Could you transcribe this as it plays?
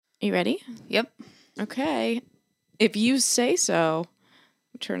You ready? Yep. Okay. If you say so,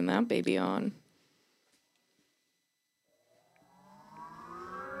 turn that baby on.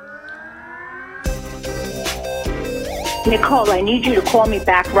 Nicole, I need you to call me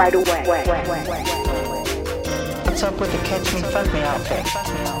back right away. What's up with the catch me, fuck me outfit?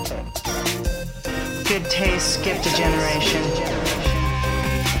 Good taste, skipped a generation.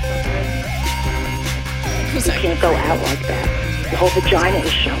 You can't go out like that. The whole vagina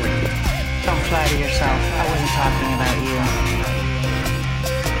is showing. Don't flatter yourself. I wasn't talking about you.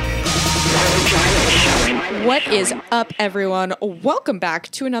 The vagina is showing. What is up, everyone? Welcome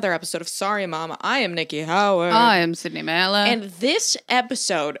back to another episode of Sorry Mom. I am Nikki Howard. I am Sydney Mala. And this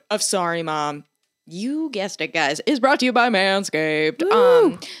episode of Sorry Mom, you guessed it, guys, is brought to you by Manscaped.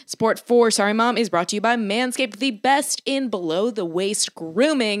 Support for Sorry Mom is brought to you by Manscaped, the best in below-the-waist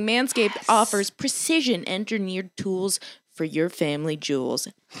grooming. Manscaped offers precision-engineered tools for your family jewels.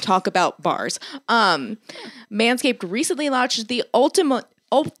 Talk about bars. Manscaped recently launched the ultimate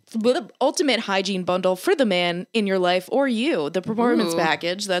hygiene bundle for the man in your life or you, the Performance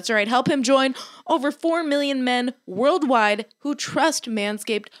Package. That's right. Help him join over 4 million men worldwide who trust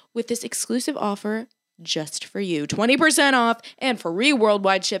Manscaped with this exclusive offer just for you. 20% off and free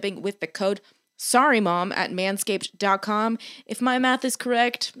worldwide shipping with the code SORRYMOM at manscaped.com. If my math is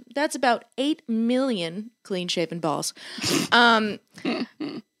correct, that's about 8 million clean-shaven balls. So,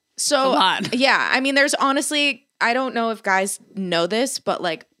 a lot. Yeah, I mean, there's honestly... I don't know if guys know this, but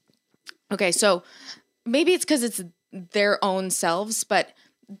like, okay, so maybe it's because it's their own selves, but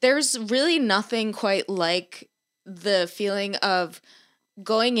there's really nothing quite like the feeling of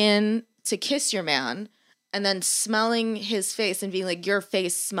going in to kiss your man and then smelling his face and being like, your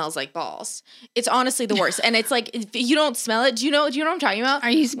face smells like balls. It's honestly the worst. And it's like, if you don't smell it, do you know what I'm talking about?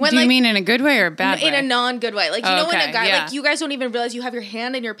 Do you mean in a good way or a bad way? In a non-good way. Like, you know when a guy, yeah. like, you guys don't even realize you have your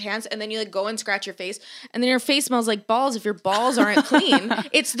hand in your pants and then you, like, go and scratch your face and then your face smells like balls if your balls aren't clean.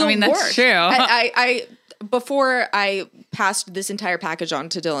 It's the worst. That's true. I before I passed this entire package on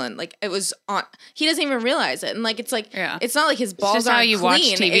to Dylan, like, it was on, he doesn't even realize it. And, like, it's like, it's not like his balls aren't clean. It's just how you watch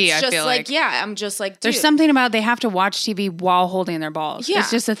TV, it's I just feel like. Yeah, I'm just like, dude. There's something about they have to watch TV while holding their balls. Yeah.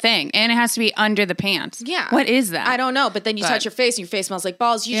 It's just a thing. And it has to be under the pants. Yeah. What is that? I don't know. But then you touch your face and your face smells like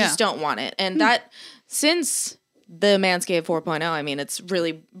balls. You just don't want it. And that, since the Manscaped 4.0, I mean, it's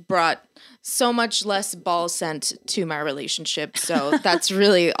really brought so much less ball scent to my relationship. So that's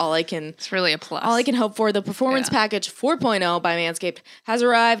really all I can... It's really a plus. All I can hope for. The Performance Package 4.0 by Manscaped has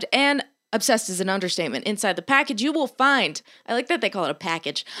arrived, and obsessed is an understatement. Inside the package, you will find... I like that they call it a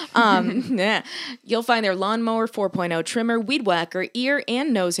package. You'll find their Lawnmower 4.0 trimmer, Weed Whacker, ear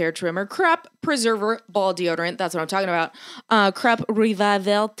and nose hair trimmer, Crop Preserver ball deodorant. That's what I'm talking about. Crop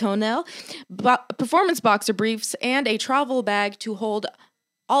Revival toenail, performance boxer briefs, and a travel bag to hold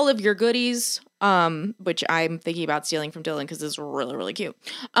all of your goodies, which I'm thinking about stealing from Dylan because this is really, really cute.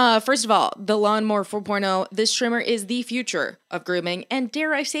 First of all, the Lawnmower 4.0. This trimmer is the future of grooming, and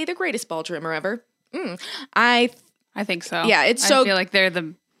dare I say, the greatest ball trimmer ever. I think so. Yeah, it's so... I feel like they're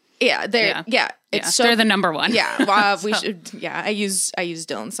the... they're so... They're the number one. Yeah, well, we should... Yeah, I use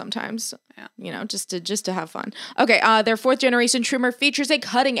Dylan sometimes. Yeah. You know, just to have fun. Okay, their 4th generation trimmer features a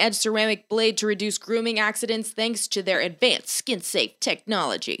cutting-edge ceramic blade to reduce grooming accidents thanks to their advanced skin-safe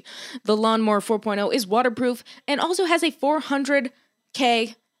technology. The Lawnmower 4.0 is waterproof and also has a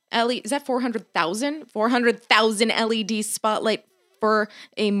 400K LED... Is that 400,000? 400,000 LED spotlight for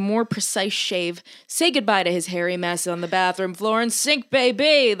a more precise shave. Say goodbye to his hairy mess on the bathroom floor and sink,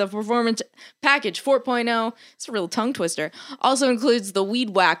 baby. The Performance Package 4.0, it's a real tongue twister, also includes the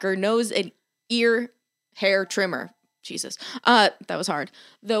Weed Whacker nose and ear hair trimmer. Jesus, that was hard.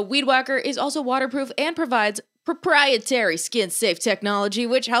 The Weed Whacker is also waterproof and provides proprietary skin-safe technology,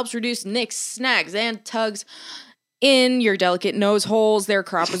 which helps reduce nicks, snags, and tugs in your delicate nose holes. Their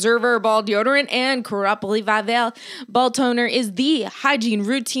Crop Preserver ball deodorant and Crop Revival ball toner is the hygiene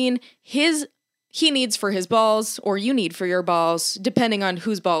routine he needs for his balls, or you need for your balls, depending on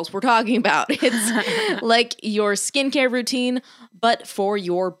whose balls we're talking about. It's like your skincare routine, but for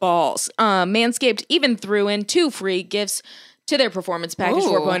your balls. Manscaped even threw in 2 free gifts to their Performance Package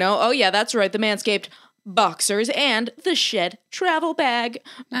 4.0. Oh yeah, that's right, the Manscaped boxers and the Shed travel bag.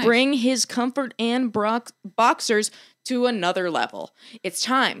 Nice. Bring his comfort and boxers to another level. It's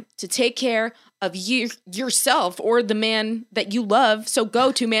time to take care of yourself or the man that you love. So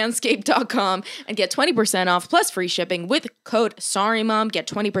go to manscaped.com and get 20% off plus free shipping with code SORRYMOM. Get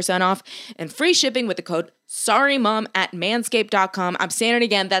 20% off and free shipping with the code SORRYMOM at manscaped.com. I'm saying it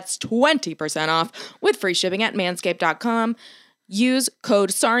again. That's 20% off with free shipping at manscaped.com. Use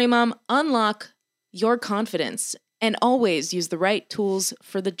code SORRYMOM. Unlock your confidence and always use the right tools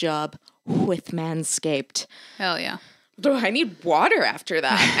for the job with Manscaped. Hell yeah. Oh, I need water after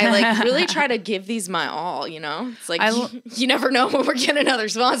that. I like really try to give these my all, you know? It's like you never know when we're getting another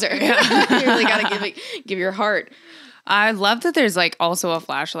sponsor. Yeah. You really got to give your heart. I love that there's like also a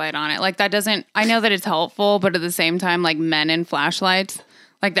flashlight on it. Like that doesn't, I know that it's helpful, but at the same time, like men in flashlights,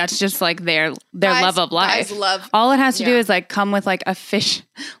 like that's just like their love of life. Guys love. All it has to do is like come with like a fish,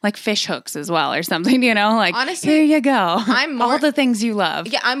 like fish hooks as well or something, you know? Like, honestly, here you go. I'm more, all the things you love.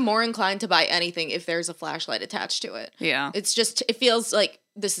 Yeah, I'm more inclined to buy anything if there's a flashlight attached to it. Yeah. It's just, it feels like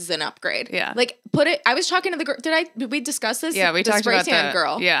this is an upgrade. Yeah. Like I was talking to the girl, did we discuss this? Yeah, we talked about the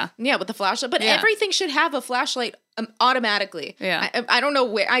girl. Yeah. Yeah, with the flashlight. But everything should have a flashlight automatically. Yeah. I don't know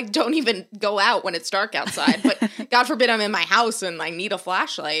where, I don't even go out when it's dark outside, but God forbid I'm in my house and I need a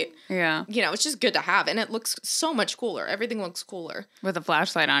flashlight. Yeah. You know, it's just good to have. And it looks so much cooler. Everything looks cooler. With a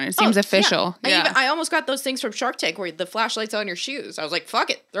flashlight on it. It seems official. Yeah. I almost got those things from Shark Tank where the flashlight's on your shoes. I was like, fuck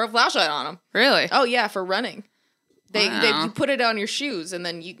it. Throw a flashlight on them. Really? Oh, yeah, for running. Wow. You put it on your shoes and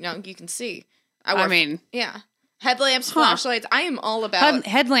then you can see. Yeah. Headlamps, flashlights. I am all about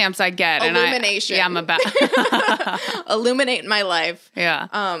headlamps. I get illumination. I'm about illuminate my life. Yeah.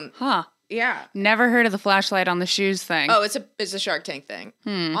 Yeah. Never heard of the flashlight on the shoes thing. Oh, it's a Shark Tank thing.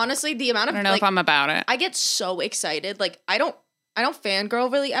 Honestly, the amount of I don't know if I'm about it. I get so excited. Like I don't fangirl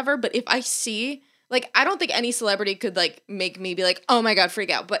really ever, but if I see I don't think any celebrity could make me be like, oh my God, freak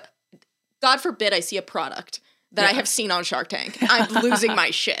out. But God forbid I see a product that I have seen on Shark Tank. I'm losing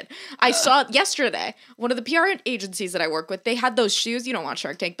my shit. I saw yesterday, one of the PR agencies that I work with, they had those shoes. You don't watch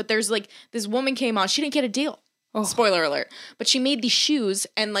Shark Tank, but there's this woman came on. She didn't get a deal. Oh. Spoiler alert. But she made these shoes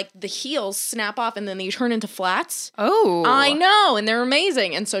and the heels snap off and then they turn into flats. Oh. I know. And they're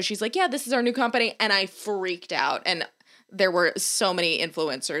amazing. And so she's like, yeah, this is our new company. And I freaked out. And there were so many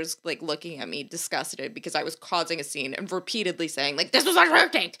influencers looking at me disgusted because I was causing a scene and repeatedly saying this was on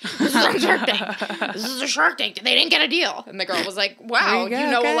Shark Tank. This is on Shark Tank. This is a Shark Tank. They didn't get a deal. And the girl was like, wow, you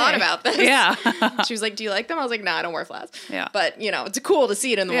know a lot about this. Yeah. She was like, do you like them? I was like, no, I don't wear flats. Yeah. But, it's cool to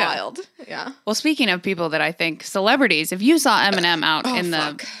see it in the wild. Yeah. Well, speaking of people that I think celebrities, if you saw Eminem out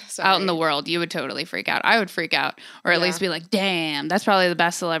in the world, you would totally freak out. I would freak out or at least be like, damn, that's probably the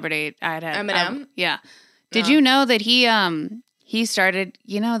best celebrity I'd had. Eminem? Yeah. Did you know that he started,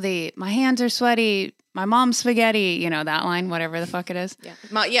 my hands are sweaty, my mom's spaghetti, that line, whatever the fuck it is.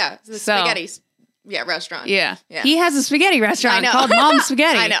 Yeah. The spaghetti's restaurant. Yeah. He has a spaghetti restaurant called Mom's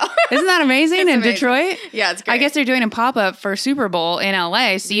Spaghetti. I know. Isn't that amazing in Detroit? Yeah, it's great. I guess they're doing a pop-up for Super Bowl in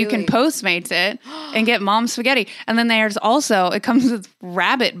LA, so you can Postmates it and get Mom's Spaghetti. And then there's also, it comes with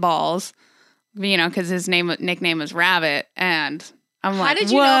rabbit balls, because his nickname was Rabbit. And I'm like, how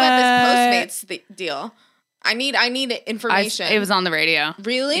did you know about this Postmates deal? I need information. It was on the radio.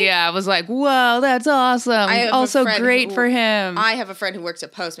 Really? Yeah, I was like, whoa, that's awesome. Also great for him. I have a friend who works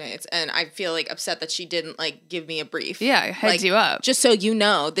at Postmates, and I feel upset that she didn't give me a brief. Yeah, it heads you up. Just so you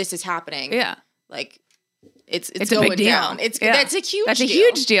know, this is happening. Yeah. It's going a big deal. Down. That's a huge deal. That's a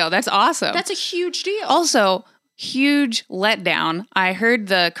huge deal. That's awesome. That's a huge deal. Also, huge letdown. I heard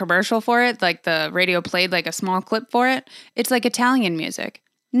the commercial for it, the radio played a small clip for it. It's Italian music.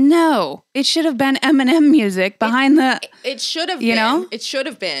 No, it should have been Eminem music behind It should have been. It should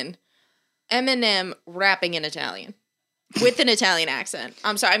have been Eminem rapping in Italian with an Italian accent.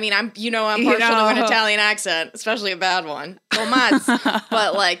 I'm sorry. I mean, I'm partial to an Italian accent, especially a bad one. But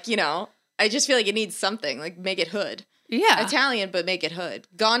I just feel it needs something. Make it hood. Yeah, Italian, but make it hood.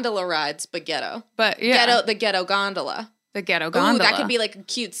 Gondola rides, but ghetto. But yeah, the ghetto gondola. The ghetto gondola. Ooh, that could be a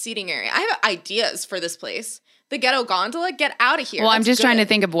cute seating area. I have ideas for this place. The ghetto gondola, get out of here. Well, I'm just trying to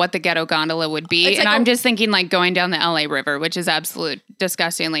think of what the ghetto gondola would be. And I'm just thinking going down the LA River, which is absolute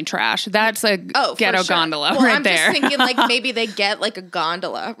disgustingly trash. That's a ghetto gondola right there. I'm just thinking maybe they get a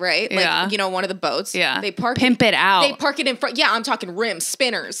gondola, right? One of the boats. Yeah. They park Pimp it out. They park it in front. Yeah, I'm talking rims,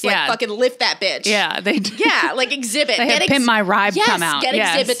 spinners. Fucking lift that bitch. Yeah. Exhibit. They have Pimp My Ride come out. Get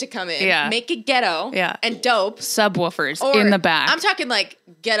exhibit to come in. Yeah. Make it ghetto. Yeah. And dope. Subwoofers in the back. I'm talking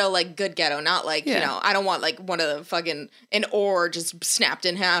ghetto, good ghetto, not I don't want one of the fucking an oar just snapped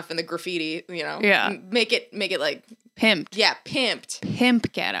in half and the graffiti, Yeah. Make it pimped. Yeah, pimped.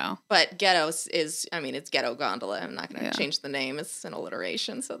 Pimp ghetto. But ghetto is it's ghetto gondola. I'm not going to change the name. It's an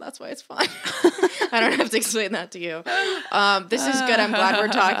alliteration, so that's why it's fine. I don't have to explain that to you. This is good. I'm glad we're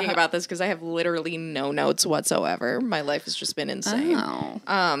talking about this because I have literally no notes whatsoever. My life has just been insane.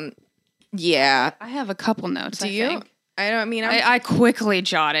 Oh. Yeah. I have a couple notes. Do you? Think. I quickly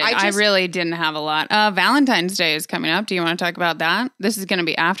jotted. I really didn't have a lot. Valentine's Day is coming up. Do you want to talk about that? This is going to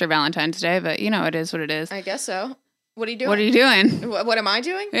be after Valentine's Day, but it is what it is. I guess so. What are you doing? What are you doing? What am I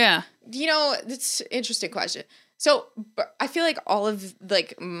doing? Yeah. It's an interesting question. So I feel like all of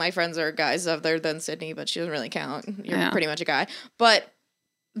like my friends are guys other than Sydney, but she doesn't really count. You're pretty much a guy, but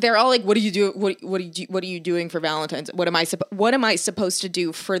they're all like, "What do you do? What are you doing for Valentine's? What am I supposed to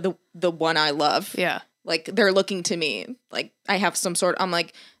do for the one I love?" Yeah, like they're looking to me, like I have some sort. I'm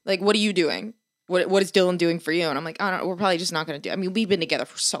like, what are you doing? What is Dylan doing for you? And I'm like, I don't know. We're probably just not going to do. I mean, we've been together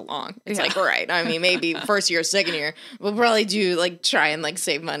for so long. It's like, all right. I mean, maybe first year, second year, we'll probably do like try and like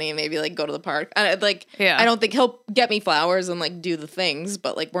save money and maybe like go to the park. And like, I don't think he'll get me flowers and like do the things,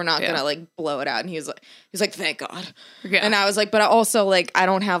 but like we're not gonna like blow it out. And he was like, thank God. Yeah. And I was like, but I also like I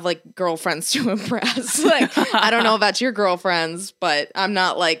don't have like girlfriends to impress. Like I don't know about your girlfriends, but I'm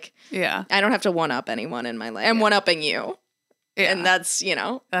not like I don't have to one up anyone in my life. I'm one upping you. Yeah. And that's,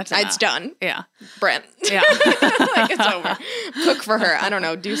 it's done. Yeah. Brent. Yeah. Like, it's over. Cook for her. I don't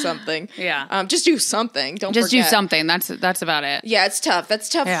know. Do something. Yeah. Just do something. Don't just forget. do something. That's about it. Yeah, it's tough. That's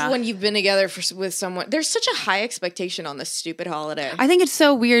tough when you've been together with someone. There's such a high expectation on this stupid holiday. I think it's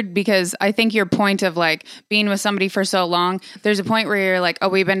so weird because I think your point of like being with somebody for so long, there's a point where you're like, oh,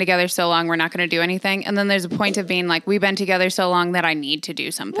 we've been together so long, we're not going to do anything. And then there's a point of being like, we've been together so long that I need to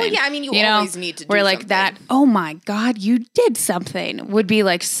do something. Well, yeah, I mean, you always need to do something. We're like something. that, oh my God, you did something would be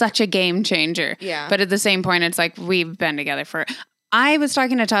like such a game changer. Yeah. But at the same point, it's like we've been together I was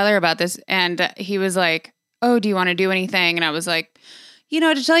talking to Tyler about this and he was like, oh, do you want to do anything? And I was like,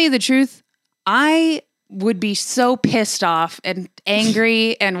 to tell you the truth, I would be so pissed off and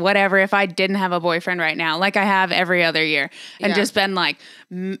angry and whatever if I didn't have a boyfriend right now, like I have every other year and just been like,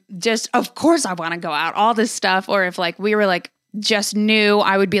 of course I want to go out, all this stuff. Or if like we were like just new,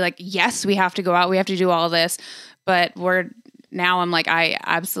 I would be like, yes, we have to go out. We have to do all this. But now I'm like, I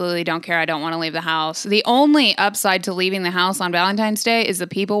absolutely don't care. I don't want to leave the house. The only upside to leaving the house on Valentine's Day is the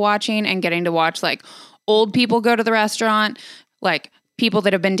people watching and getting to watch like old people go to the restaurant, like people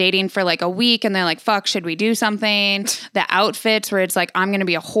that have been dating for like a week and they're like, fuck, should we do something? The outfits where it's like, I'm going to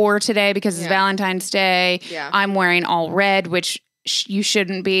be a whore today because it's Valentine's Day. Yeah. I'm wearing all red, which you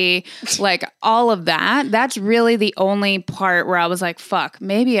shouldn't be, like all of that. That's really the only part where I was like, fuck,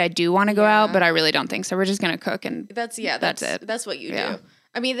 maybe I do want to go out, but I really don't think so. We're just going to cook and that's it. That's what you do.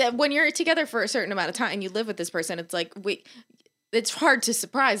 I mean, when you're together for a certain amount of time and you live with this person, it's like, it's hard to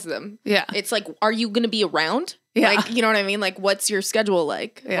surprise them. Yeah. It's like, are you going to be around? Yeah. Like, you know what I mean? Like, what's your schedule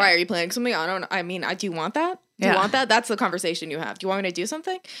like? Yeah. Why are you planning something? I don't know. I mean, do you want that? Do you want that? That's the conversation you have. Do you want me to do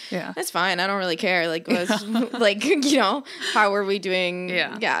something? Yeah. That's fine. I don't really care. Like, like, how are we doing?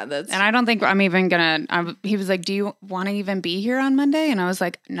 Yeah. That's. And I don't think I'm even gonna, he was like, do you want to even be here on Monday? And I was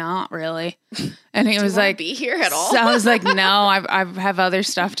like, not really. And he was like, be here at all? So I was like, no, I have other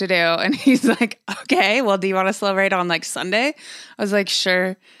stuff to do. And he's like, okay, well, do you want to celebrate on like Sunday? I was like,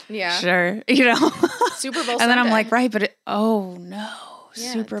 sure. Yeah. Sure. Super Bowl And then I'm Sunday. like, right, but oh no.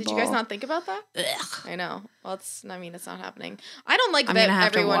 Yeah. Super Bowl. Did you guys not think about that? Ugh. I know. Well, it's not happening. I don't like that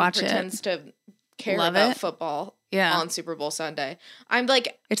everyone pretends to care about football on Super Bowl Sunday. I'm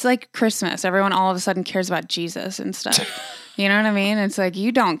like... It's like Christmas. Everyone all of a sudden cares about Jesus and stuff. You know what I mean? It's like,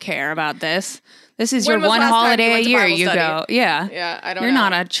 you don't care about this. This is your one holiday a year you go. Yeah. Yeah, I don't know. You're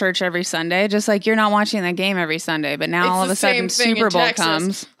not at church every Sunday, just like you're not watching the game every Sunday. But now all of a sudden Super Bowl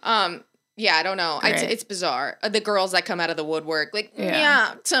comes. Yeah, I don't know. It's bizarre. The girls that come out of the woodwork, like,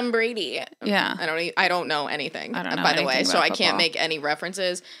 Tom Brady. Yeah. I don't know anything, I don't know by the way, so I football. can't make any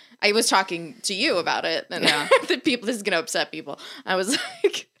references. I was talking to you about it, and this is going to upset people. I was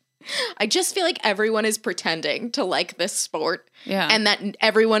like, I just feel like everyone is pretending to like this sport, and that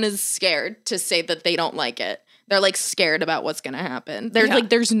everyone is scared to say that they don't like it. They're like scared about what's going to happen. They're like,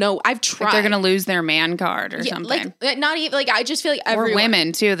 there's no, I've tried. Like they're going to lose their man card or something. Like not even, like, I just feel like everyone. Or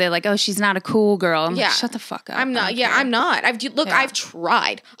women too. They're like, oh, she's not a cool girl. I'm like, shut the fuck up. I'm not. I'm not. I've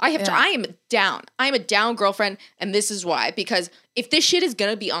tried. I am down. I'm a down girlfriend. And this is why, because if this shit is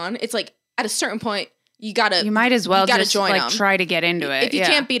going to be on, it's like at a certain point, you might as well just join like them. Try to get into it. If you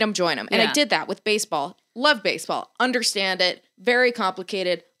can't beat them, join them. And I did that with baseball. Love baseball. Understand it. Very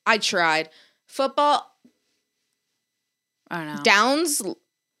complicated. I tried. Football. I don't know. Downs.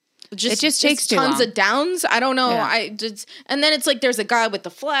 It just takes too long. Tons of downs. I don't know. Yeah. And then it's like there's a guy with the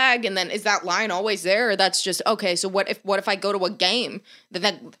flag, and then is that line always there? Or that's just okay. So what if I go to a game?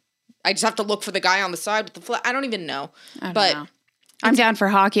 Then I just have to look for the guy on the side with the flag. I don't even know. I don't know. I'm down for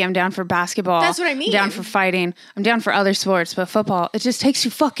hockey. I'm down for basketball. That's what I mean. I'm down for fighting. I'm down for other sports, but football, it just takes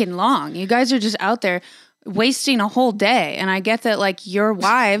you fucking long. You guys are just out there wasting a whole day. And I get that, like, your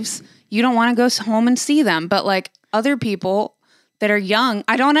wives, you don't want to go home and see them, but like other people that are young,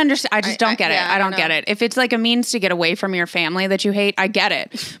 I don't understand. I just don't get it. I don't get it. If it's like a means to get away from your family that you hate, I get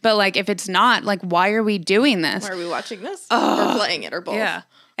it. But like, if it's not, like, why are we doing this? Why are we watching this? Or playing it, or both? Yeah.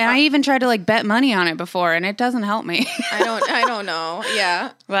 And I even tried to like bet money on it before, and it doesn't help me. I don't know.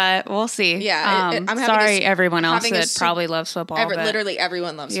 Yeah. But we'll see. Yeah. I'm sorry, everyone else that probably loves football. Literally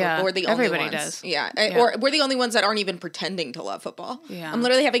everyone loves football. We're the only everybody ones. does. Yeah. Or we're the only ones that aren't even pretending to love football. Yeah. I'm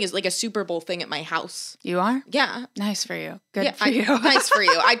literally having like a Super Bowl thing at my house. You are? Yeah. Nice for you. Good for you. Nice for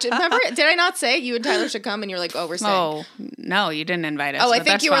you. Remember, did I not say you and Tyler should come? And you're like, oh, we're staying. Oh, no, you didn't invite us. Oh, I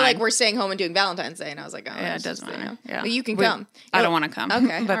think you were like, we're staying home and doing Valentine's Day. And I was like, oh, yeah, it doesn't matter. Yeah. But you can come. I don't want to come.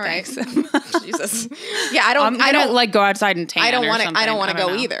 Okay. But all right. thanks. Jesus. Yeah, I don't like go outside and tan. I don't want to. I don't want to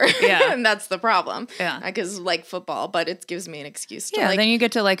go either. Yeah, and that's the problem. Yeah, because like football, but it gives me an excuse to. Yeah, like, then you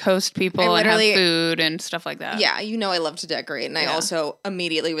get to like host people and have food and stuff like that. Yeah, I love to decorate, and I also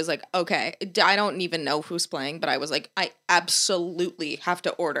immediately was like, okay, I don't even know who's playing, but I was like, I absolutely have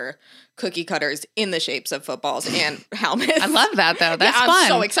to order cookie cutters in the shapes of footballs and helmets. I love that though. That's fun. I'm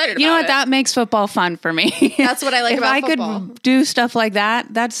so excited about it. You know what? That makes football fun for me. That's what I like about football. If I could do stuff like that,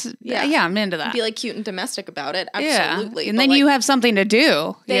 yeah, I'm into that. Be like cute and domestic about it. Absolutely. Yeah. And then you have something to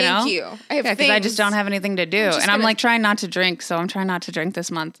do. Thank you. I have because I just don't have anything to do. And I'm like trying not to drink. So I'm trying not to drink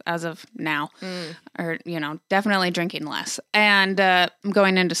this month as of now. Or, definitely drinking less. And I'm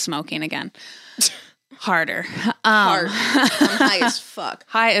going into smoking again. Harder. Hard. I'm high as fuck.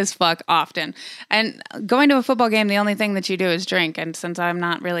 High as fuck often. And going to a football game, the only thing that you do is drink. And since I'm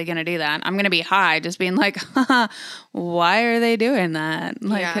not really going to do that, I'm going to be high just being like, why are they doing that?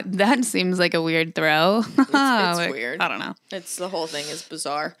 Like, that seems like a weird throw. It's like, weird. I don't know. The whole thing is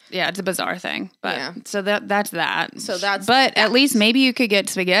bizarre. Yeah, it's a bizarre thing. But so that's that. But at least maybe you could get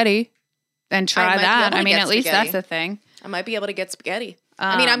spaghetti and try that. I mean, at least that's the thing. I might be able to get spaghetti.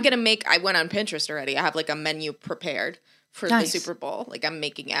 I mean, I went on Pinterest already. I have like a menu prepared for the Super Bowl. Like I'm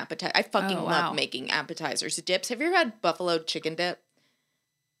making appetizers. I fucking love making appetizers. Dips. Have you ever had buffalo chicken dip?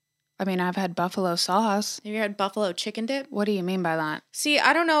 I mean, I've had buffalo sauce. Have you had buffalo chicken dip? What do you mean by that? See,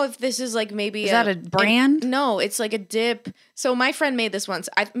 I don't know if this is like maybe... Is that a brand? No, it's like a dip. So my friend made this once.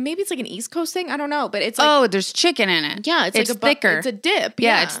 Maybe it's like an East Coast thing. I don't know, but it's like... Oh, there's chicken in it. Yeah, it's like thicker. It's a dip.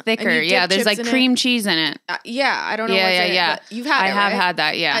 Yeah, it's thicker. Yeah, there's like cream cheese in it. Yeah, I don't know what's in it. But you've had it, I have had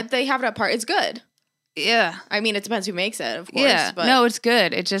that, yeah. They have it at part. It's good. Yeah. I mean, it depends who makes it, of course. Yeah. But, no, it's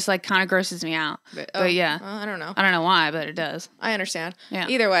good. It just like kind of grosses me out. But yeah. I don't know. I don't know why, but it does. I understand. Yeah.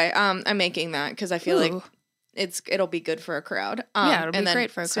 Either way, I'm making that because I feel like it'll be good for a crowd. It'll be great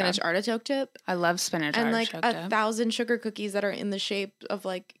for a spinach crowd. artichoke dip. I love spinach and artichoke like dip. 1,000 sugar cookies that are in the shape of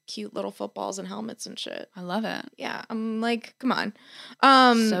like cute little footballs and helmets and shit. I love it. Yeah, I'm like, come on.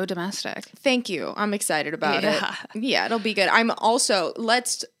 So domestic. Thank you. I'm excited about it. Yeah, it'll be good. I'm also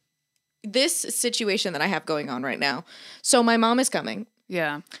this situation that I have going on right now. So my mom is coming.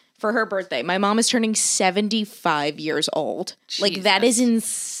 Yeah. For her birthday. My mom is turning 75 years old. Jesus. Like that is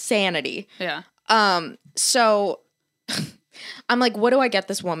insanity. Yeah. So I'm like, what do I get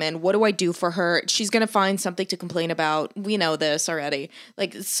this woman? What do I do for her? She's going to find something to complain about. We know this already.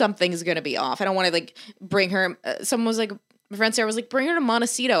 Like something's going to be off. I don't want to like bring her. Someone was like, my friend Sarah was like, bring her to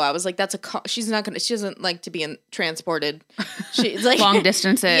Montecito. I was like, she doesn't like to be transported. She's like long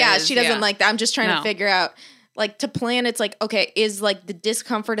distances. Yeah, she doesn't like that. I'm just trying to figure out, like, to plan. It's like, okay, is like the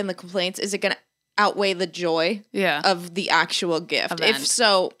discomfort and the complaints, is it going to outweigh the joy of the actual gift? Event. If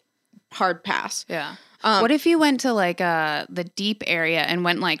so, hard pass. Yeah. What if you went to like the deep area and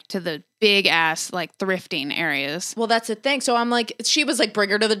went like to the big ass like thrifting areas? Well, that's the thing. So I'm like, she was like,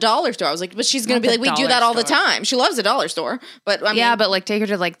 bring her to the dollar store. I was like, but she's gonna be like, we do that all the time. She loves the dollar store, but I mean, but like take her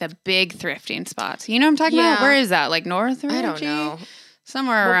to like the big thrifting spots. You know what I'm talking about? Where is that? Like North? I don't know.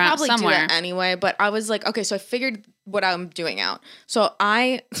 Somewhere around. Probably somewhere. Do that anyway. But I was like, okay, so I figured what I'm doing out. So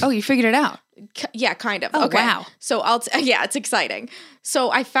you figured it out. Yeah, kind of. Oh, okay. Wow. So it's exciting.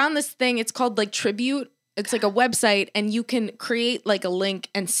 So I found this thing. It's called like Tribute. It's like a website, and you can create like a link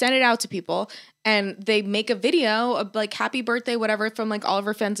and send it out to people, and they make a video of like happy birthday, whatever, from like all of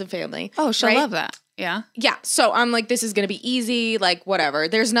her friends and family. Oh, she'll love that. Yeah. Yeah. So I'm like, this is going to be easy. Like whatever.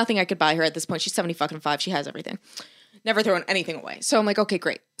 There's nothing I could buy her at this point. She's 75. She has everything. Never thrown anything away. So I'm like, okay,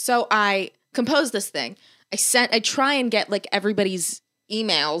 great. So I composed this thing. I try and get like everybody's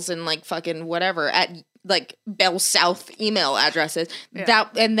emails and like fucking whatever at like Bell South email addresses. Yeah.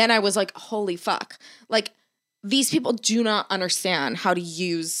 And then I was like, holy fuck. Like these people do not understand how to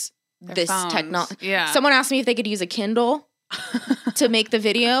use this technology. Yeah. Someone asked me if they could use a Kindle to make the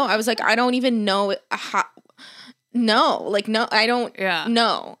video. I was like, I don't even know how. No, like, no, I don't. Yeah.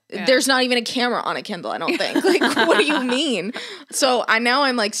 No, Yeah. there's not even a camera on a Kindle. I don't think. Like, what do you mean? So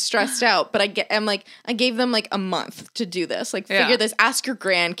I'm like stressed out, but I gave them like a month to do this. Like, figure this. Ask your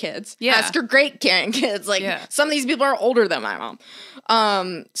grandkids. Yeah. Ask your great grandkids. Like, some of these people are older than my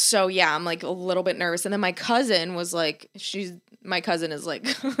mom. So yeah, I'm like a little bit nervous. And then my cousin was like, my cousin is like,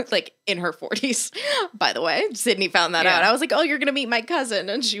 like in her 40s, by the way. Sydney found that out. I was like, oh, you're going to meet my cousin.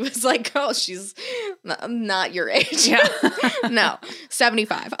 And she was like, oh, she's not your age. Yeah. No,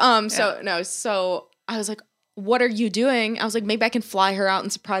 75. So I was like, what are you doing? I was like, maybe I can fly her out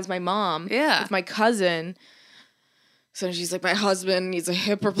and surprise my mom with my cousin. So she's like, my husband needs a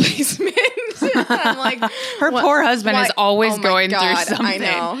hip replacement. I'm like, her poor husband is always going through something. I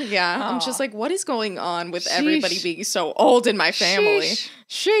know. Yeah. I'm just like, what is going on with everybody being so old in my family?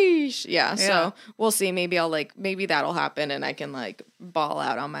 Sheesh. Yeah. So we'll see. Maybe maybe that'll happen and I can like ball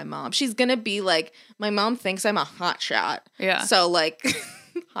out on my mom. She's going to be like, my mom thinks I'm a hot shot. Yeah. So like,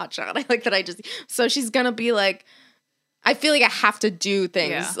 hot shot. I like that so she's going to be like, I feel like I have to do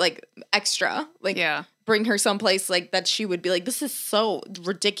things like extra. Like, bring her someplace like that she would be like, this is so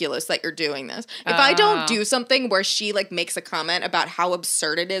ridiculous that you're doing this. If I don't do something where she like makes a comment about how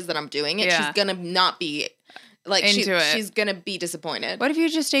absurd it is that I'm doing it, she's gonna not be like she's gonna be disappointed. What if you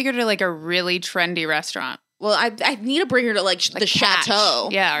just take her to like a really trendy restaurant? Well, I need to bring her to like the Chateau.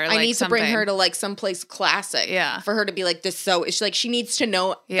 Yeah, or like I need something. to bring her to like someplace classic. Yeah, for her to be like this. So it's like she needs to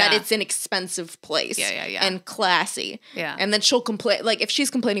know that it's an expensive place. Yeah, and classy. Yeah, and then she'll complain. Like if she's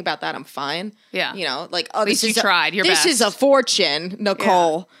complaining about that, I'm fine. Yeah, you know, like at least you tried your best. This is a fortune,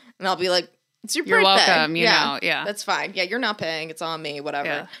 Nicole, and I'll be like, it's your birthday. Welcome. You know, that's fine. Yeah, you're not paying. It's on me.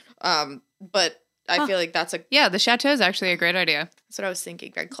 Whatever. Yeah. But I feel like that's the Chateau is actually a great idea. That's what I was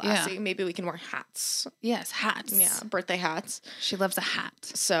thinking. Very classy. Yeah. Maybe we can wear hats. Yes, hats. Yeah, birthday hats. She loves a hat.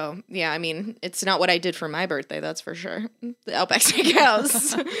 So, yeah, I mean, it's not what I did for my birthday, that's for sure. The Outback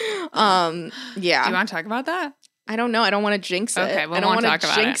Steakhouse. Yeah. Do you want to talk about that? I don't know. I don't want to jinx it. Okay, well, I don't want to talk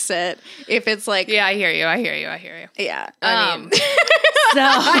about jinx it. If it's like... Yeah, I hear you. Yeah, I mean... So,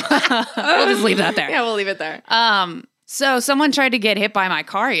 we'll just leave that there. Yeah, we'll leave it there. So someone tried to get hit by my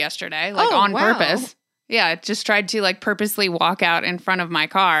car yesterday, like on purpose. Yeah, just tried to like purposely walk out in front of my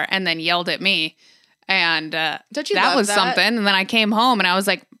car and then yelled at me. And that was something. And then I came home and I was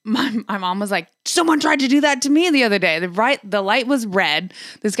like, my mom was like, someone tried to do that to me the other day. The light was red.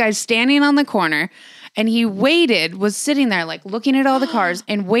 This guy's standing on the corner and he was sitting there like looking at all the cars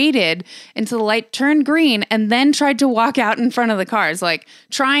and waited until the light turned green and then tried to walk out in front of the cars, like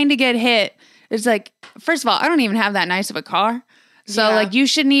trying to get hit. It's like, first of all, I don't even have that nice of a car. So, like, you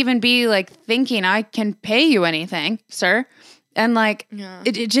shouldn't even be, like, thinking I can pay you anything, sir. And, like,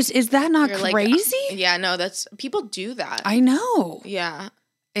 it just, is that not crazy? Yeah, no, people do that. I know. Yeah.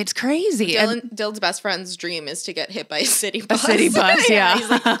 It's crazy. Dylan's best friend's dream is to get hit by a city bus. A city bus, yeah. He's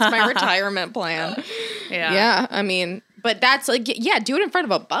like, that's my retirement plan. Yeah. Yeah, I mean, but that's like, yeah, do it in front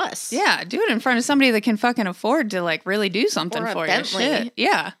of a bus. Yeah, do it in front of somebody that can fucking afford to, like, really do something for Bentley. you. Shit.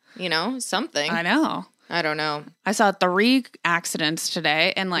 Yeah. You know, something. I know. I don't know. I saw 3 accidents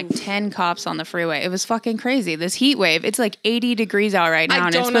today and like 10 cops on the freeway. It was fucking crazy. This heat wave, it's like 80 degrees out right now.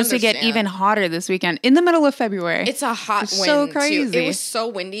 And it's supposed to get even hotter this weekend in the middle of February. It's a hot wind. So crazy. Too. It was so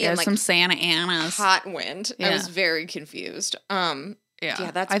windy. Yeah, and like some Santa Anas. Hot wind. Yeah. I was very confused. Yeah,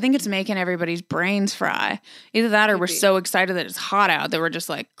 I think it's making everybody's brains fry. Either that or we're so excited that it's hot out that we're just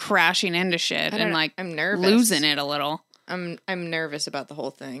like crashing into shit and like I'm nervous. Losing it a little. I'm nervous about the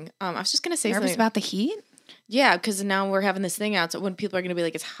whole thing. I was just gonna say nervous about the heat. Yeah, because now we're having this thing out. So when people are gonna be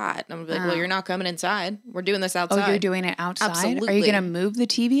like, "It's hot," and I'm gonna be like, "Well, you're not coming inside. We're doing this outside." Oh, you're doing it outside. Absolutely. Are you gonna move the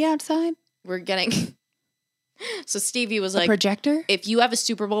TV outside? We're getting. So Stevie was like, projector. If you have a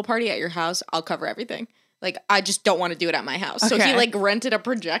Super Bowl party at your house, I'll cover everything. Like, I just don't want to do it at my house. Okay. So he like rented a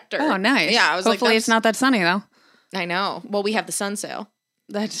projector. Oh, nice. Yeah, I was hopefully it's not that sunny though. I know. Well, we have the sun sale.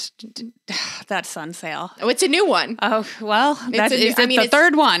 That's sun sale. Oh, it's a new one. Oh, well, it's the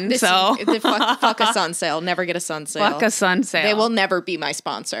third one. So fuck a sun sale. Never get a sun sale. Fuck a sun sale. They will never be my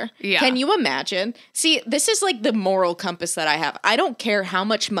sponsor. Yeah. Can you imagine? See, this is like the moral compass that I have. I don't care how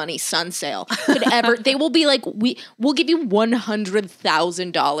much money sun sale could ever. They will be like, we'll give you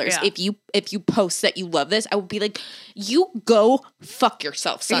 $100,000 if you post that you love this. I will be like, you go fuck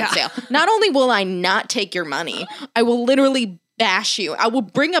yourself, sun sale. Not only will I not take your money, I will literally bash you. I will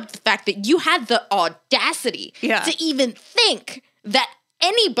bring up the fact that you had the audacity to even think that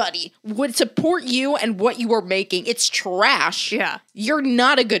anybody would support you and what you were making. It's trash. Yeah. You're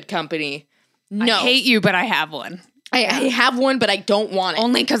not a good company. No. I hate you, but I have one. I have one, but I don't want it.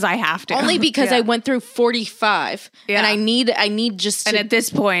 Only because I have to. Only because Yeah. I went through 45 Yeah. and I need just to, And at this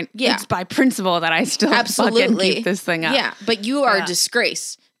point, Yeah. it's by principle that I still absolutely fucking keep this thing up. Yeah, but you are Yeah. a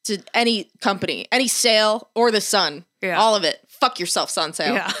disgrace to any company, any sale or the Sun. Yeah. All of it. Fuck yourself, Sun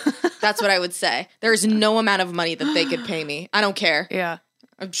Sale. Yeah. That's what I would say. There is no amount of money that they could pay me. I don't care. Yeah.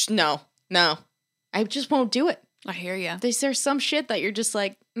 No. I just won't do it. I hear you. There's some shit that you're just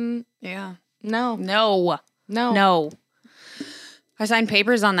like, Yeah. no. No. I signed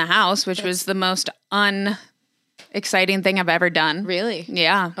papers on the house, which was the most unexciting thing I've ever done. Really?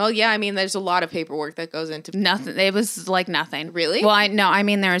 Yeah. Oh, yeah. I mean, there's a lot of paperwork that goes into Nothing. It was like nothing. Really? Well, I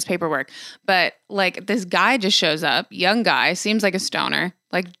mean, there was paperwork, but like this guy just shows up, young guy, seems like a stoner,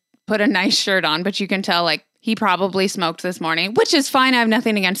 like put a nice shirt on, but you can tell like he probably smoked this morning, which is fine. I have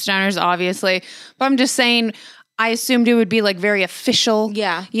nothing against stoners, obviously, but I'm just saying, I assumed it would be like very official.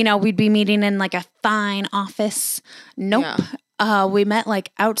 Yeah. You know, we'd be meeting in like a fine office. Nope. We met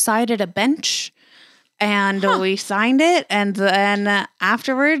like outside at a bench. And we signed it. And then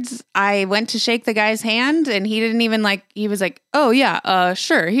afterwards, I went to shake the guy's hand. And he didn't even he was like, oh, yeah,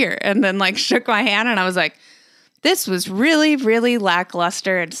 sure, here. And then like shook my hand. And I was like, this was really, really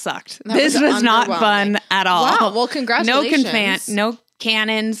lackluster and sucked. This was not fun at all. Wow. Well, congratulations. No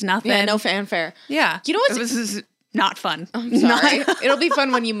cannons, nothing. Yeah, no fanfare. Yeah. You know what's... This is not fun. I'm sorry. It'll be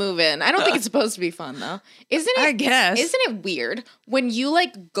fun when you move in. I don't think it's supposed to be fun though. Isn't it? I guess. Isn't it weird when you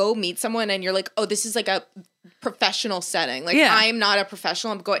like go meet someone and you're like, oh, this is like a professional setting. Like Yeah. I am not a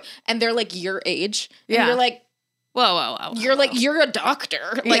professional. I'm going, and they're like your age. And Yeah. you're like, Whoa. you're like, you're a doctor.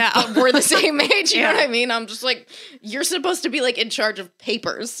 Like Yeah. but we're the same age. You know Yeah. what I mean? I'm just like, you're supposed to be like in charge of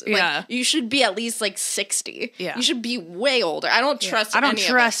papers. Like, Yeah. you should be at least like 60. Yeah. You should be way older. I don't trust I don't any of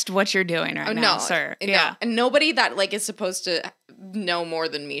it. trust what you're doing right now, sir. No. Yeah. And nobody that like is supposed to know more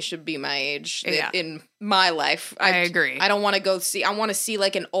than me should be my age in my life. I agree. I don't want to go see. I want to see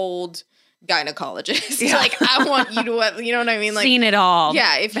like an old gynecologist. Yeah. Like I want you to, you know what I mean? Like Seen it all.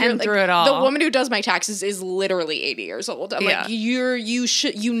 yeah, if Been you're like, through it all. the woman who does my taxes is literally 80 years old. I'm Yeah. like,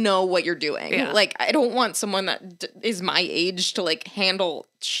 you know what you're doing. Yeah. Like I don't want someone that is my age to like handle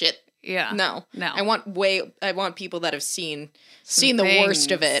shit. Yeah. No. No. I want people that have seen the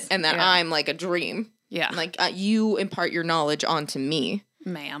worst of it things. and that Yeah. I'm like a dream. Yeah. Like you impart your knowledge onto me.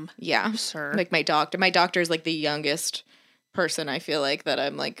 Ma'am. Yeah. Sir. Like my doctor is like the youngest person I feel like that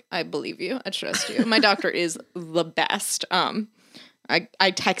I'm like, I believe you. I trust you. My doctor is the best. I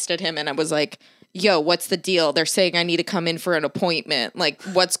texted him and I was like, yo, what's the deal? They're saying I need to come in for an appointment. Like,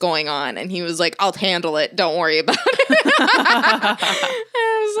 what's going on? And he was like, I'll handle it. Don't worry about it.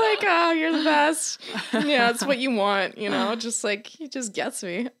 I was like, oh, you're the best. Yeah, it's what you want, you know? Just like, he just gets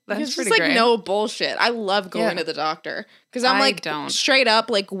me. That's it's just pretty like great. no bullshit. I love going to the doctor because I'm I like, don't. straight up,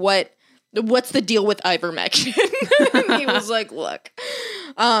 like, what's the deal with ivermectin? And he was like, look.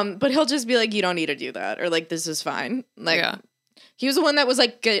 But he'll just be like, you don't need to do that. Or like, this is fine. Like, Yeah. he was the one that was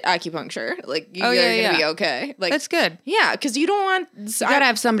like, get acupuncture. Like, you're going to be okay. Like, That's good. yeah, because you don't want... You gotta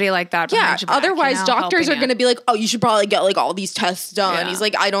have somebody like that. yeah, behind your back, otherwise you know, doctors are helping going to you. be like, oh, you should probably get like all these tests done. Yeah. He's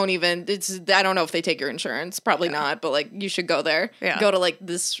like, I don't know if they take your insurance. Probably not, but like, you should go there. Yeah. Go to like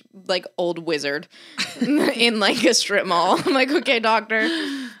this like old wizard in like a strip mall. I'm like, okay, doctor.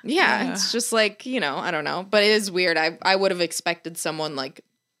 Yeah, it's just like, you know, I don't know. But it is weird. I would have expected someone like,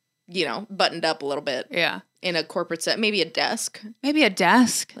 you know, buttoned up a little bit. Yeah. In a corporate set, maybe a desk, Maybe a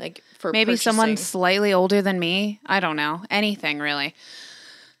desk. like for Maybe someone purchasing. slightly older than me. I don't know. Anything really.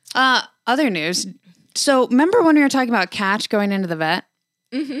 Other news. So remember when we were talking about Catch going into the vet?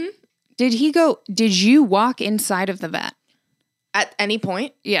 Mm-hmm. Did you walk inside of the vet? At any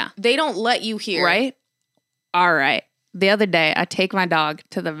point. Yeah. They don't let you here. Right? All right. The other day, I take my dog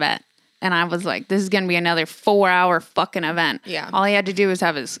to the vet, and I was like, this is going to be another 4-hour fucking event. Yeah. All he had to do was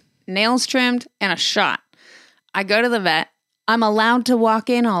have his nails trimmed and a shot. I go to the vet. I'm allowed to walk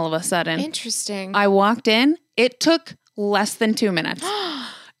in all of a sudden. Interesting. I walked in. It took less than 2 minutes.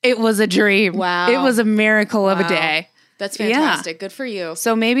 It was a dream. Wow. It was a miracle of a day. That's Yeah. fantastic. Good for you.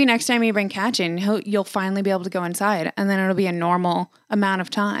 So maybe next time you bring Catch in, you'll finally be able to go inside, and then it'll be a normal amount of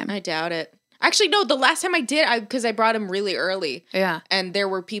time. I doubt it. Actually, no, the last time I did, because I brought him really early. Yeah. And there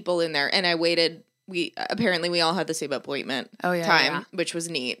were people in there, and I waited. We all had the same appointment Oh, yeah, time, yeah. which was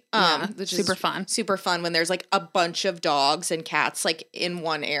neat. Yeah, Which super is fun. Super fun when there's like a bunch of dogs and cats like in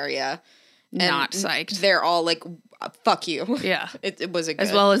one area. And Not psyched. They're all like, fuck you. Yeah. It was a good.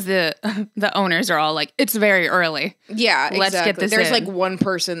 As well as the owners are all like, it's very early. Yeah, Let's get exactly. this There's in. like one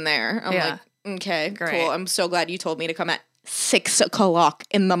person there. I'm Yeah. like, okay, Great. cool. I'm so glad you told me to come at 6 o'clock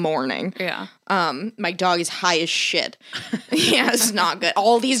in the morning. Yeah. My dog is high as shit. Yeah, it's not good.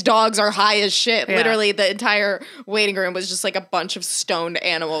 All these dogs are high as shit. Yeah. Literally, the entire waiting room was just like a bunch of stoned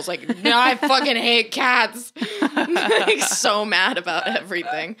animals. Like, no, I fucking hate cats. Like, so mad about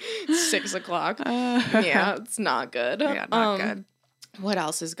everything. 6 o'clock. Yeah, it's not good. Yeah, not good. What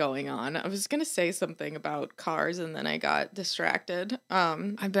else is going on? I was gonna say something about cars, and then I got distracted.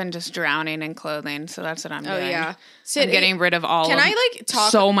 I've been just drowning in clothing, so that's what I'm doing. Oh yeah, I'm getting rid of all. Can I like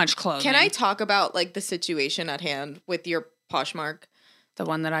talk so much clothing? Can I talk about like the situation at hand with your Poshmark? The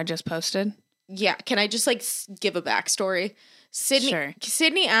one that I just posted. Yeah. Can I just like give a backstory?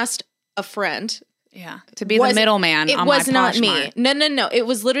 Sydney asked a friend. Yeah, to be the middleman. It on was my not Poshmark. me. No. It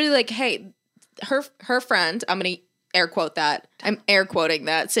was literally like, hey, her friend. I'm gonna air quote that. I'm air quoting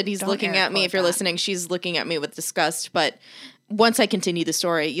that. Sydney's looking at me. If you're listening, she's looking at me with disgust. But once I continue the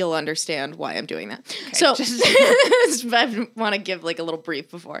story, you'll understand why I'm doing that. Okay, so I want to give like a little brief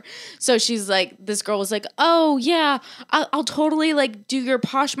before. So she's like, this girl was like, oh yeah, I'll totally like do your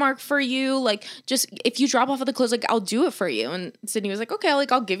Poshmark for you. Like just if you drop off of the clothes, like I'll do it for you. And Sydney was like, okay,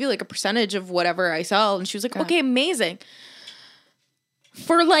 like I'll give you like a percentage of whatever I sell. And she was like, okay, amazing.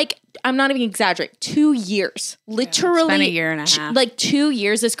 For like, I'm not even exaggerating, 2 years. Literally. It's been a year and a half. Like 2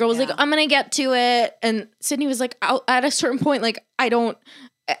 years, this girl was like, I'm going to get to it. And Sydney was like, at a certain point, like,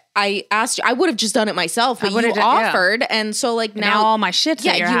 I asked you, I would have just done it myself, but you offered. And so like now all my shit's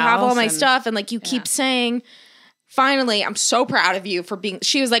at your house. You have all my stuff. And like you keep saying, finally, I'm so proud of you for being,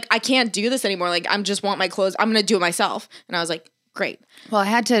 she was like, I can't do this anymore. Like, I just want my clothes. I'm going to do it myself. And I was like, great. Well,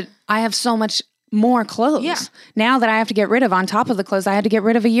 I have so much more clothes. Yeah. Now that I have to get rid of on top of the clothes I had to get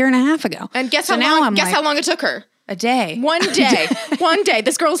rid of a year and a half ago. And guess how long it took her? A day. One day. One day.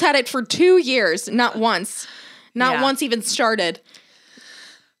 This girl's had it for 2 years. Not once. Not once even started.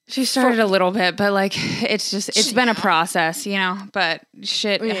 She started a little bit, but like it's been a process, you know, but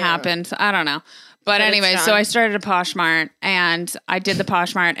shit happens. I don't know. But anyway, so I started a Poshmark and I did the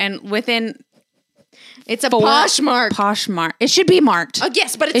Poshmark and within it's a Poshmark. Poshmark. It should be marked.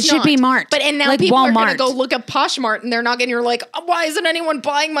 Yes, but it should be marked. But and now like people Walmart. Are going to go look at Poshmark and they're not getting. You're like, oh, why isn't anyone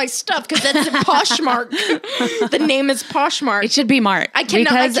buying my stuff? Because that's a Poshmark. The name is Poshmark. It should be marked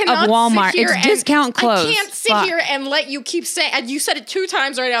because of Walmart. It's discount clothes. I can't sit here and let you keep saying. And you said it 2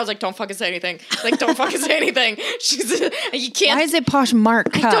 times already. I was like, don't fucking say anything. Like, don't fucking say anything. You can't. Why is it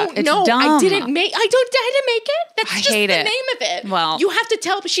Poshmark? I don't know. Dumb. I didn't make it. That's just the name of it. Well, you have to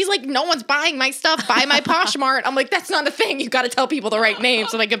tell. She's like, no one's buying my stuff. Buy my Poshmark. I'm like, that's not a thing. You got to tell people the right name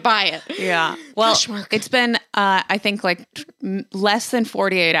so they can buy it. Yeah. Well, Poshmark. It's been, I think, like less than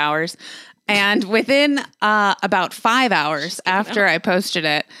 48 hours. And within about 5 hours after I posted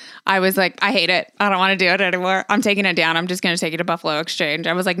it, I was like, I hate it. I don't want to do it anymore. I'm taking it down. I'm just going to take it to Buffalo Exchange.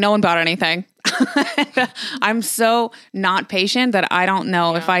 I was like, no one bought anything. I'm so not patient that I don't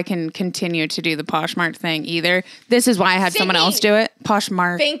know if I can continue to do the Poshmark thing either. This is why I had someone else do it.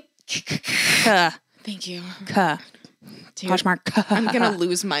 Poshmark. Thank you. Dude, Poshmark. I'm going to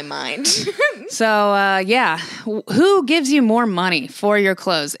lose my mind. So, who gives you more money for your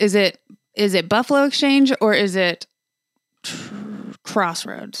clothes? Is it Buffalo Exchange or is it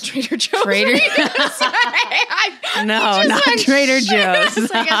Crossroads? Trader Joe's. No, not Trader Joe's. I was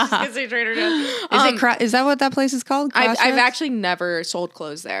just gonna say Trader Joe's. Is that what that place is called? I've actually never sold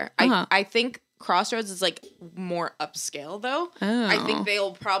clothes there. I think Crossroads is like more upscale though. Oh. I think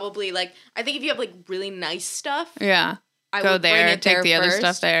they'll probably like. I think if you have like really nice stuff, I go there. Take the other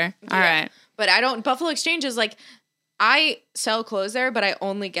stuff there. All right, but I don't. Buffalo Exchange is like. I sell clothes there, but I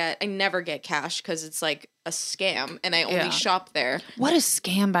never get cash because it's like a scam and I only shop there. What a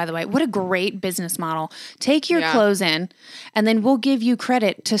scam, by the way. What a great business model. Take your clothes in and then we'll give you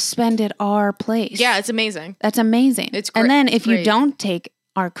credit to spend at our place. Yeah, it's amazing. That's amazing. It's great. And then if you don't take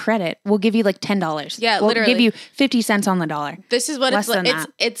our credit, we'll give you like $10. Yeah, we'll literally. give you 50 cents on the dollar. This is what it's like.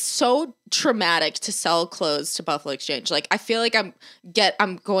 It's so traumatic to sell clothes to Buffalo Exchange. Like I feel like I'm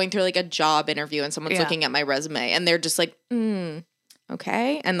going through like a job interview and someone's looking at my resume and they're just like,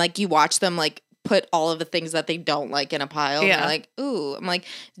 okay. And like you watch them like put all of the things that they don't like in a pile. Yeah. And they're like, ooh. I'm like,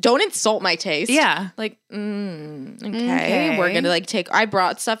 don't insult my taste. Yeah. Like, okay. We're gonna like I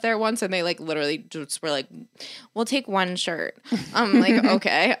brought stuff there once and they like literally just were like, we'll take one shirt. I'm like,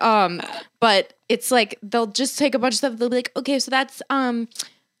 okay. But it's like they'll just take a bunch of stuff. They'll be like, okay, so that's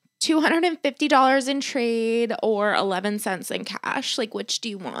 $250 in trade or 11 cents in cash. Like, which do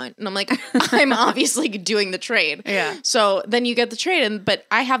you want? And I'm like, I'm obviously doing the trade. Yeah. So then you get the trade. But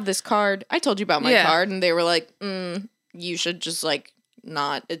I have this card. I told you about my card. And they were like, you should just like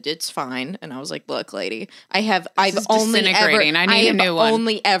it's fine. And I was like, look, lady, I've is disintegrating. I need a new one.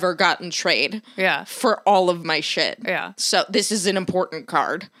 only ever gotten trade Yeah. for all of my shit. Yeah. So this is an important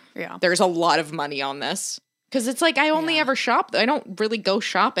card. Yeah. There's a lot of money on this. Because it's like, I only ever shop. I don't really go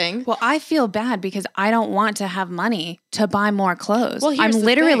shopping. Well, I feel bad because I don't want to have money to buy more clothes. Well, I'm here's the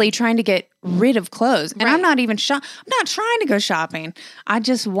literally thing. trying to get rid of clothes. And I'm Right. not even I'm not trying to go shopping. I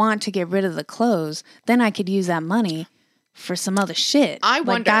just want to get rid of the clothes. Then I could use that money for some other shit. I Like,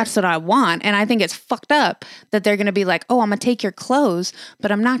 wonder- that's what I want. And I think it's fucked up that they're going to be like, oh, I'm going to take your clothes,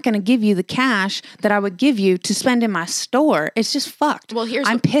 but I'm not going to give you the cash that I would give you to spend in my store. It's just fucked. Well,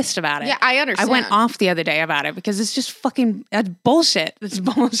 I'm pissed about it. Yeah, I I understand. went off the other day about it because it's just fucking that's bullshit. It's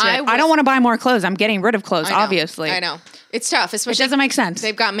bullshit. I I don't want to buy more clothes. I'm getting rid of clothes, I know. obviously. I know. It's tough, It especially doesn't make sense.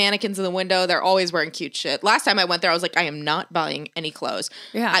 they've got mannequins in the window. They're always wearing cute shit. Last time I went there, I was like, I am not buying any clothes.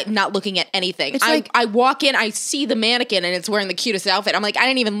 Yeah. I'm not looking at anything. It's like- I walk in, I see the mannequin and it's wearing the cutest outfit. I'm like, I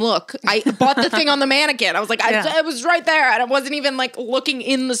didn't even look. I bought the thing on the mannequin. I was like, Yeah. it was right there. And I wasn't even like looking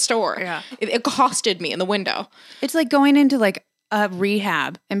in the store. Yeah. It accosted me in the window. It's like going into like a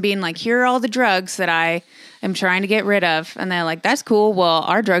rehab and being like, here are all the drugs that I am trying to get rid of. And they're like, that's cool. Well,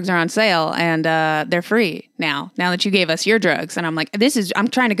 our drugs are on sale and they're free now that you gave us your drugs. And I'm like, I'm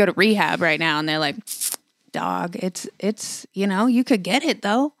trying to go to rehab right now. And they're like, dog, it's, you could get it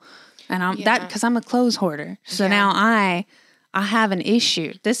though. And because I'm a clothes hoarder. So now I have an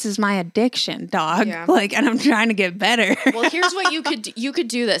issue. This is my addiction, dog. Yeah. And I'm trying to get better. Well, here's what you could do. You could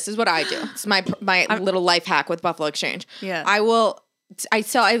do this. Is what I do. It's my little life hack with Buffalo Exchange. Yeah. I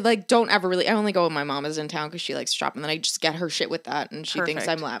don't ever really. I only go when my mom is in town because she likes to shop, and then I just get her shit with that, and she thinks Perfect.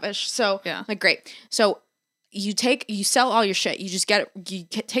 I'm lavish. So Yeah. like great. So you sell all your shit. You just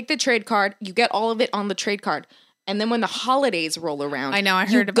take the trade card. You get all of it on the trade card. And then when the holidays roll around, I know, I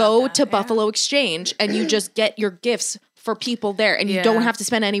you heard about go that, to yeah. Buffalo Exchange and you just get your gifts for people there, and you Yeah. don't have to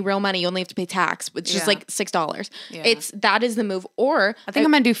spend any real money. You only have to pay tax, which is Yeah. like $6. Yeah. That is the move. Or I think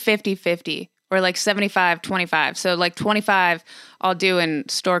I'm going to do 50-50 or like 75-25. So like 25 I'll do in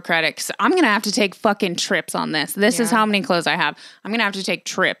store credit. 'Cause I'm going to have to take fucking trips on this. This is Yeah. how many clothes I have. I'm going to have to take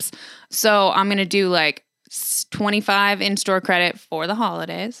trips. So I'm going to do like 25 in store credit for the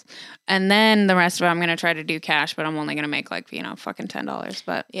holidays. And then the rest of it I'm going to try to do cash, but I'm only going to make like, fucking $10.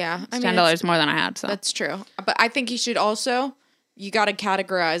 But yeah, it's $10 more than I had. So that's true. But I think you should also, you got to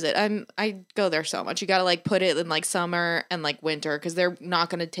categorize it. I go there so much. You got to like put it in like summer and like winter, because they're not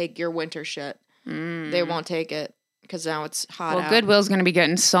going to take your winter shit. They won't take it because now it's hot well, out. Goodwill's going to be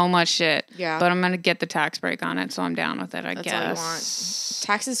getting so much shit. Yeah. But I'm going to get the tax break on it, so I'm down with it, I That's guess. all you want.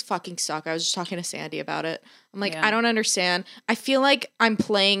 Taxes fucking suck. I was just talking to Sandy about it. I'm like, Yeah. I don't understand. I feel like I'm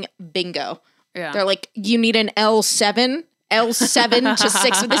playing bingo. Yeah. They're like, you need an L7 to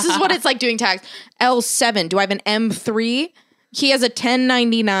 6. This is what it's like doing tax. L7. Do I have an M3? He has a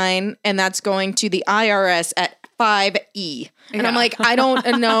 1099, and that's going to the IRS at 5E. And I'm Yeah. like, I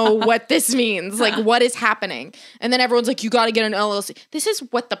don't know what this means. Like, what is happening? And then everyone's like, you got to get an LLC. This is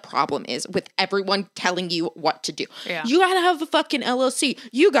what the problem is with everyone telling you what to do. Yeah. You got to have a fucking LLC.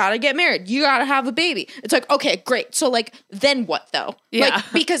 You got to get married. You got to have a baby. It's like, okay, great. So, like, then what though? Yeah.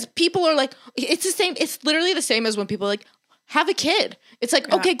 Like, because people are like, it's the same. It's literally the same as when people are like, have a kid. It's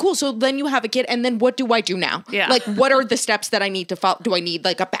like, okay, cool. So then you have a kid, and then what do I do now? Yeah. Like, what are the steps that I need to follow? Do I need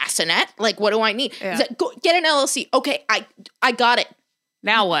like a bassinet? Like, what do I need? Yeah. Is it, go, get an LLC. Okay, I got it.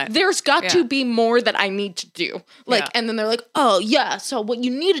 Now what? There's got Yeah. to be more that I need to do. Like, Yeah. and then they're like, oh yeah, so what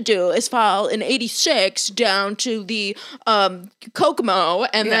you need to do is file an 86 down to the Kokomo,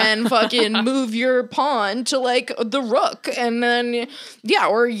 and Yeah. then fucking move your pawn to like the Rook, and then yeah,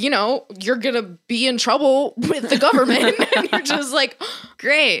 or you're gonna be in trouble with the government. And you're just like,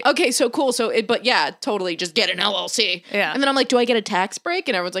 Great. okay, so cool. So but yeah, totally, just get an LLC. Yeah. And then I'm like, do I get a tax break?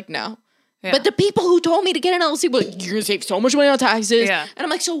 And everyone's like, no. Yeah. But the people who told me to get an LLC were like, you're gonna save so much money on taxes. Yeah. And I'm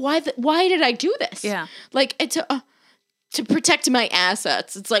like, so why did I do this? Yeah. Like, it's to protect my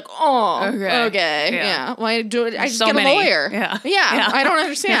assets. It's like, oh, okay, Yeah. yeah. Why do it? I just so get many. a lawyer. Yeah. Yeah. Yeah. I don't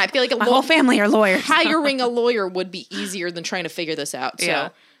understand. I feel like My whole family are lawyers. hiring a lawyer would be easier than trying to figure this out. So Yeah.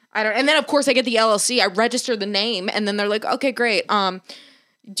 I don't. And then of course I get the LLC. I register the name, and then they're like, okay, great.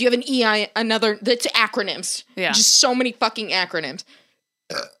 Do you have an EI? That's acronyms. Yeah. Just so many fucking acronyms.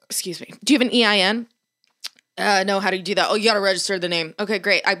 Excuse me. Do you have an EIN? No, how do you do that? Oh, you got to register the name. Okay,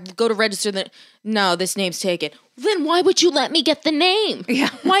 great. I go to register no, this name's taken. Then why would you let me get the name? Yeah.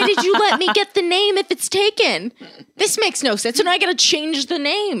 Why did you let me get the name if it's taken? This makes no sense. And I got to change the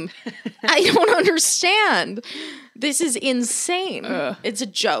name. I don't understand. This is insane. It's a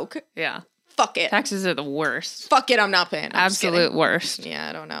joke. Yeah. Fuck it. Taxes are the worst. Fuck it. I'm not paying. I'm just Absolute kidding. worst. Yeah,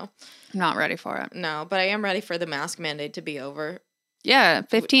 I don't know. I'm not ready for it. No, but I am ready for the mask mandate to be over. Yeah,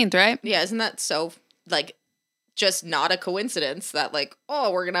 15th, right? Yeah, isn't that so, like, just not a coincidence that, like,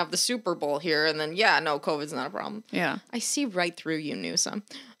 oh, we're going to have the Super Bowl here, and then, yeah, no, COVID's not a problem. Yeah. I see right through you, Newsom.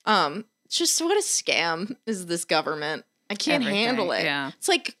 Just what a scam is this government. I can't handle it. Yeah. It's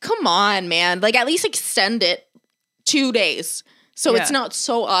like, come on, man. Like, at least extend it 2 days. So it's not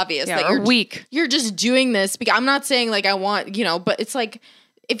so obvious that you're weak. You're just doing this because I'm not saying like I want, but it's like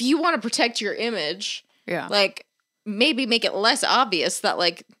if you want to protect your image, like maybe make it less obvious that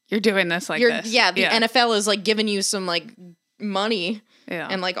like you're doing this like this. Yeah, the NFL is like giving you some like money. Yeah.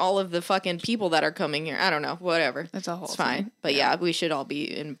 And like all of the fucking people that are coming here. I don't know, whatever. It's a whole It's fine. thing. But yeah, we should all be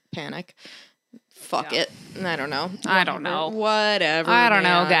in panic. Fuck it. I don't know. I don't know. Whatever. I don't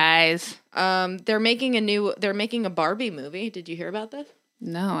know, guys. They're making a Barbie movie. Did you hear about this?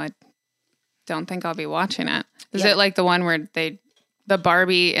 No, I don't think I'll be watching it. Is it like the one where the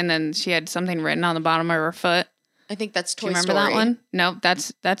Barbie and then she had something written on the bottom of her foot? I think that's Toy Do you remember Story. that one? No,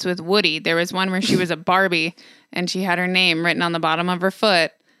 that's with Woody. There was one where she was a Barbie and she had her name written on the bottom of her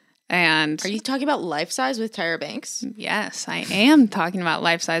foot. And are you talking about Life Size with Tyra Banks? Yes, I am talking about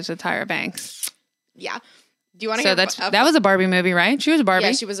Life Size with Tyra Banks. Yeah. Do you want to hear? That was a Barbie movie, right? She was a Barbie.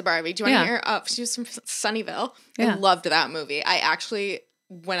 Yeah, she was a Barbie. Do you want to hear? She was from Sunnyvale. Yeah. I loved that movie. I actually,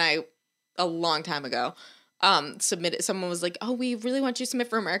 a long time ago, submitted. Someone was like, "Oh, we really want you to submit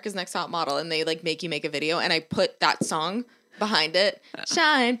for America's Next Top Model," and they like make you make a video, and I put that song behind it,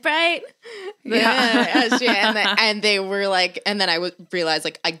 "Shine Bright." And they were like, and then I realized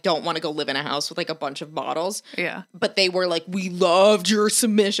like I don't want to go live in a house with like a bunch of models. Yeah. But they were like, "We loved your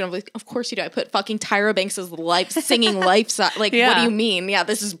submission." I'm like, "Of course you do." I put fucking Tyra Banks' singing life side. Like, what do you mean? Yeah,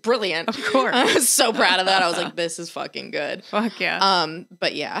 this is brilliant. Of course. I was so proud of that. I was like, this is fucking good. Fuck yeah.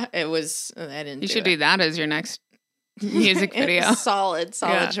 But yeah, it was. I didn't. You should do that as your next music video. Solid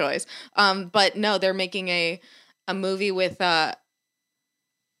choice. But no, they're making a movie with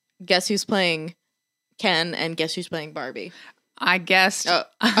guess who's playing Ken and guess who's playing Barbie. I guessed.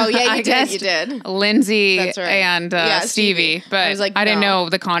 Oh yeah, you did. Lindsay That's right. and Stevie, but I was like, I didn't know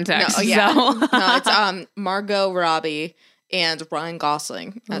the context. No, yeah. So. No, it's Margot Robbie and Ryan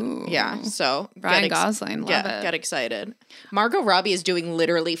Gosling. So Ryan Gosling, love it. Get excited. Margot Robbie is doing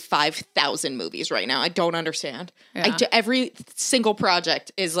literally 5,000 movies right now. I don't understand. Yeah. Every single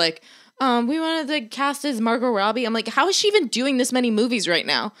project is like, we wanted to cast as Margot Robbie. I'm like, how is she even doing this many movies right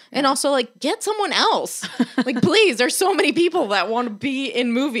now? Yeah. And also, like, get someone else. Like, please, there's so many people that want to be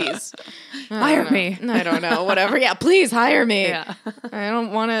in movies. Hire me. I don't know, whatever. Yeah, please hire me. Yeah. I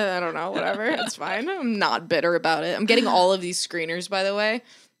don't want to, I don't know, whatever. It's fine. I'm not bitter about it. I'm getting all of these screeners, by the way.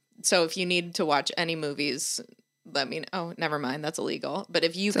 So if you need to watch any movies, let me know. Oh, never mind. That's illegal. But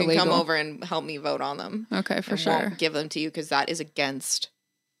if you can come over and help me vote on them. Okay, for sure. Won't give them to you because that is against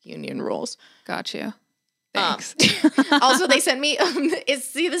union rules. Got you. Thanks. Also, they sent me.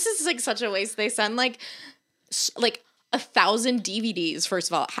 This is like such a waste. They send like 1,000 DVDs. First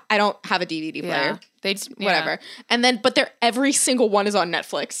of all, I don't have a DVD player. Whatever. And then, but every single one is on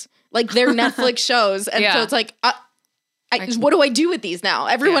Netflix. Like they're Netflix shows, and so it's like, what do I do with these now?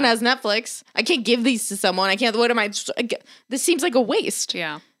 Everyone has Netflix. I can't give these to someone. I can't. What am I? This seems like a waste.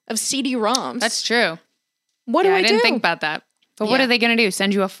 Yeah. Of CD-ROMs. That's true. What do I do? I didn't think about that. But what are they going to do?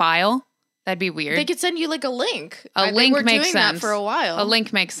 Send you a file? That'd be weird. They could send you like a link. A link makes makes sense. That for a while. A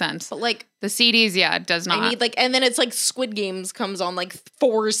link makes sense. But like the CDs, it does not. I need and then it's like Squid Games comes on like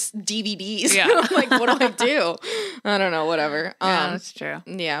 4 DVDs. Yeah. I'm like, what do I do? I don't know. Whatever. Yeah, that's true.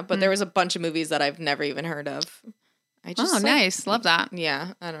 Yeah, but there was a bunch of movies that I've never even heard of. Nice. Love that.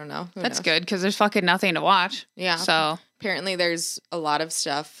 Yeah, I don't know. That's good because there's fucking nothing to watch. Yeah. So apparently there's a lot of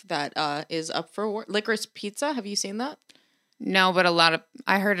stuff that is up for Licorice Pizza. Have you seen that? No, but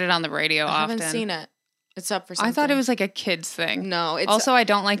I heard it on the radio often. I haven't seen it. It's up for something. I thought it was like a kid's thing. No, it's... Also, I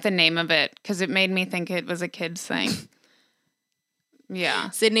don't like the name of it because it made me think it was a kid's thing.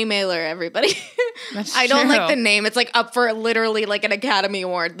 Yeah. Sydney Mailer, everybody. That's I don't true. like the name. It's like up for literally like an Academy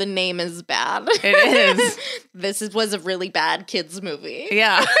Award. The name is bad. It is. Was a really bad kids movie.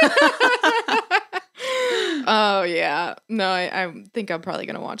 Yeah. Oh yeah. No, I think I'm probably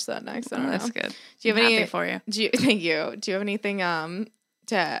gonna watch that next. I don't know. That's good. Do you have happy any for you? Thank you. Do you have anything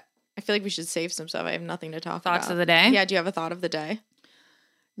to? I feel like we should save some stuff. I have nothing to talk about. Thoughts of the day? Yeah. Do you have a thought of the day?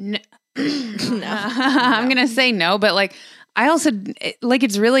 No. No. I'm gonna say no, but like I also like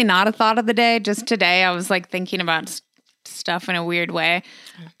it's really not a thought of the day. Just today, I was like thinking about stuff in a weird way.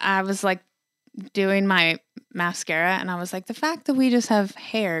 I was like doing my mascara, and I was like, the fact that we just have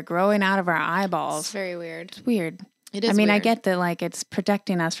hair growing out of our eyeballs. It's very weird. It's weird. It is. I mean, weird. I get that like it's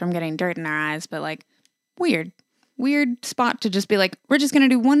protecting us from getting dirt in our eyes, but like weird spot to just be like, we're just gonna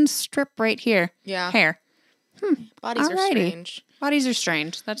do one strip right here. Yeah. Hair. Bodies are Alrighty. strange. Bodies are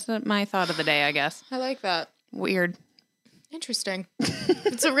strange. That's my thought of the day, I guess. I like that. Weird. Interesting.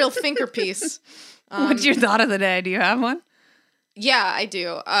 It's a real thinker piece. What's your thought of the day? Do you have one? Yeah, I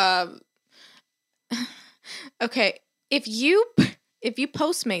do. Okay, if you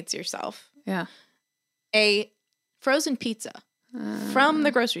Postmates yourself Yeah. a frozen pizza from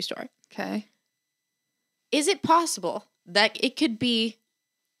the grocery store, Okay. is it possible that it could be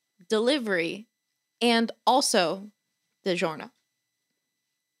delivery and also DiGiorno?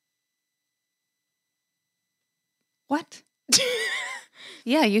 What?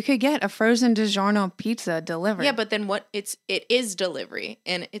 Yeah, you could get a frozen DiGiorno pizza delivered. Yeah, but then what? It is delivery,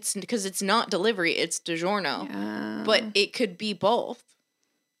 and it's because it's not delivery; it's DiGiorno. But it could be both.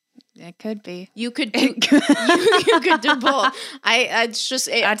 It could be. You could do, you could do both. It's just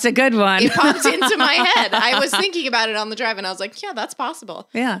That's a good one. It popped into my head. I was thinking about it on the drive, and I was like, "Yeah, that's possible."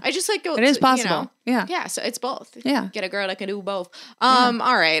 Yeah. I just like go. It is to, possible. Yeah. Yeah. So it's both. Yeah. Get a girl that can do both. All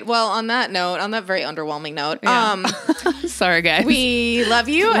right. Well, on that very underwhelming note, Yeah. Sorry, guys. we love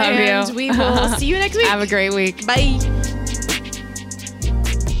you, Love and you. we will see you next week. Have a great week. Bye.